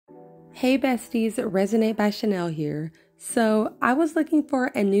Hey besties, Resinate by Chanel here. So I was looking for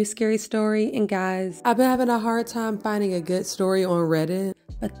a new scary story, and guys, I've been having a hard time finding a good story on Reddit,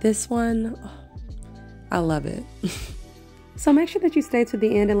 but this one, I love it. So make sure that you stay to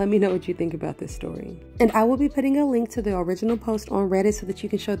the end and let me know what you think about this story. And I will be putting a link to the original post on Reddit so that you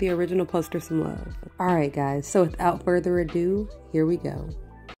can show the original poster some love. Alright guys, so without further ado, here we go.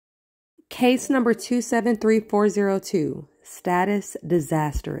 Case number 273402. Status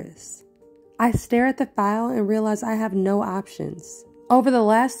disastrous. I stare at the file and realize I have no options. Over the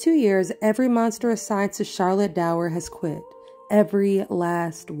last 2 years, every monster assigned to Charlotte Dower has quit. Every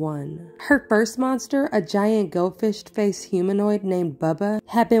last one. Her first monster, a giant goldfish-faced humanoid named Bubba,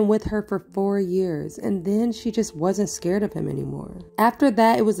 had been with her for 4 years, and then she just wasn't scared of him anymore. After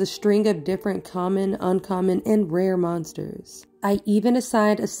that, it was a string of different common, uncommon, and rare monsters. I even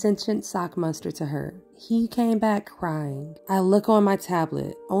assigned a sentient sock monster to her. He came back crying. I look on my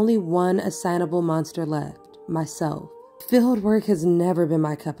tablet. Only one assignable monster left. Myself. Field work has never been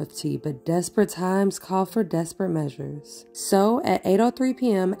my cup of tea, but desperate times call for desperate measures. So, at 8:03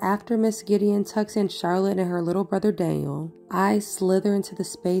 p.m., after Miss Gideon tucks in Charlotte and her little brother Daniel, I slither into the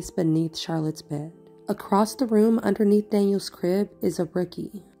space beneath Charlotte's bed. Across the room, underneath Daniel's crib, is a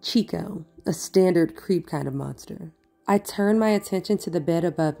rookie, Chico, a standard creep kind of monster. I turn my attention to the bed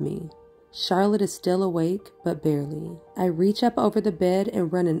above me. Charlotte is still awake, but barely. I reach up over the bed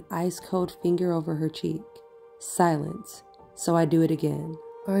and run an ice-cold finger over her cheek. Silence, so I do it again.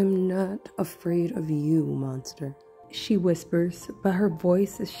 I'm not afraid of you, monster, she whispers, but her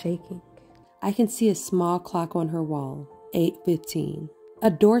voice is shaking. I can see a small clock on her wall, 8:15.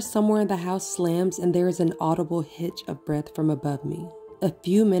 A door somewhere in the house slams and there is an audible hitch of breath from above me. A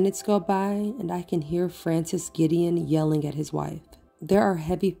few minutes go by and I can hear Francis Gideon yelling at his wife. There are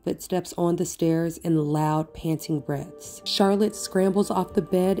heavy footsteps on the stairs and loud panting breaths. Charlotte scrambles off the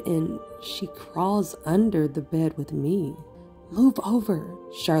bed and she crawls under the bed with me. Move over,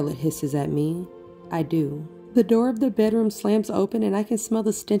 Charlotte hisses at me. I do. The door of the bedroom slams open and I can smell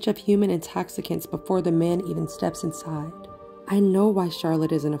the stench of human intoxicants before the man even steps inside. I know why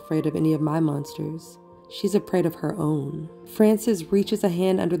Charlotte isn't afraid of any of my monsters. She's afraid of her own. Francis reaches a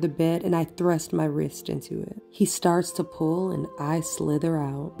hand under the bed and I thrust my wrist into it. He starts to pull and I slither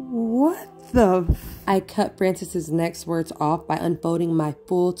out. What the I cut Francis's next words off by unfolding my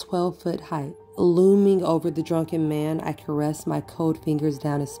full 12-foot height. Looming over the drunken man, I caress my cold fingers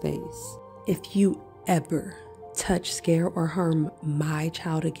down his face. If you ever touch, scare, or harm my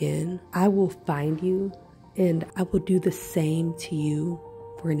child again, I will find you and I will do the same to you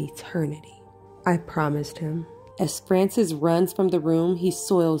for an eternity. I promised him. As Francis runs from the room, he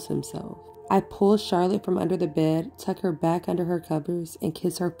soils himself. I pull Charlotte from under the bed, tuck her back under her covers, and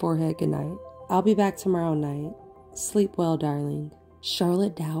kiss her forehead goodnight. I'll be back tomorrow night. Sleep well, darling.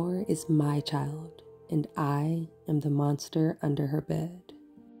 Charlotte Dower is my child, and I am the monster under her bed.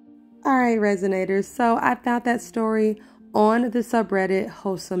 Alright, Resonators, so I found that story on the subreddit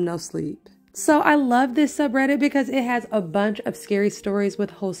Wholesome No Sleep. So I love this subreddit because it has a bunch of scary stories with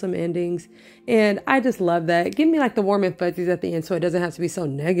wholesome endings. And I just love that. Give me like the warm and fuzzies at the end so it doesn't have to be so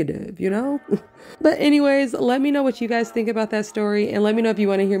negative, you know? But anyways, let me know what you guys think about that story. And let me know if you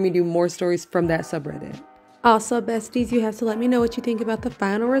want to hear me do more stories from that subreddit. Also, besties, you have to let me know what you think about the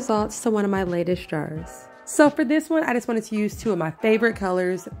final results to one of my latest jars. So for this one, I just wanted to use two of my favorite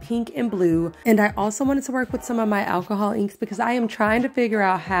colors, pink and blue. And I also wanted to work with some of my alcohol inks because I am trying to figure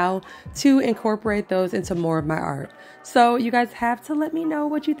out how to incorporate those into more of my art. So you guys have to let me know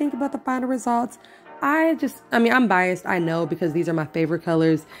what you think about the final results. I'm biased, I know, because these are my favorite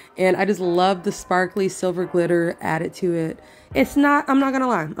colors. And I just love the sparkly silver glitter added to it. I'm not gonna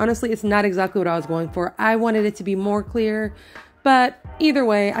lie, honestly, it's not exactly what I was going for. I wanted it to be more clear. But either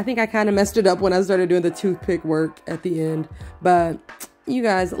way, I think I kind of messed it up when I started doing the toothpick work at the end. But you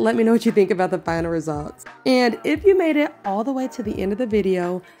guys, let me know what you think about the final results. And if you made it all the way to the end of the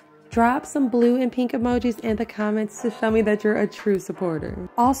video, drop some blue and pink emojis in the comments to show me that you're a true supporter.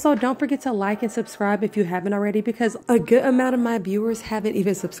 Also, don't forget to like and subscribe if you haven't already because a good amount of my viewers haven't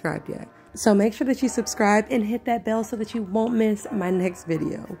even subscribed yet. So make sure that you subscribe and hit that bell so that you won't miss my next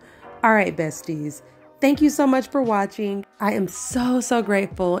video. All right, besties. Thank you so much for watching. I am so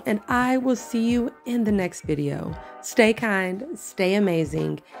grateful, and I will see you in the next video. Stay kind, stay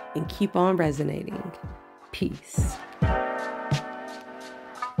amazing, and keep on resonating. Peace.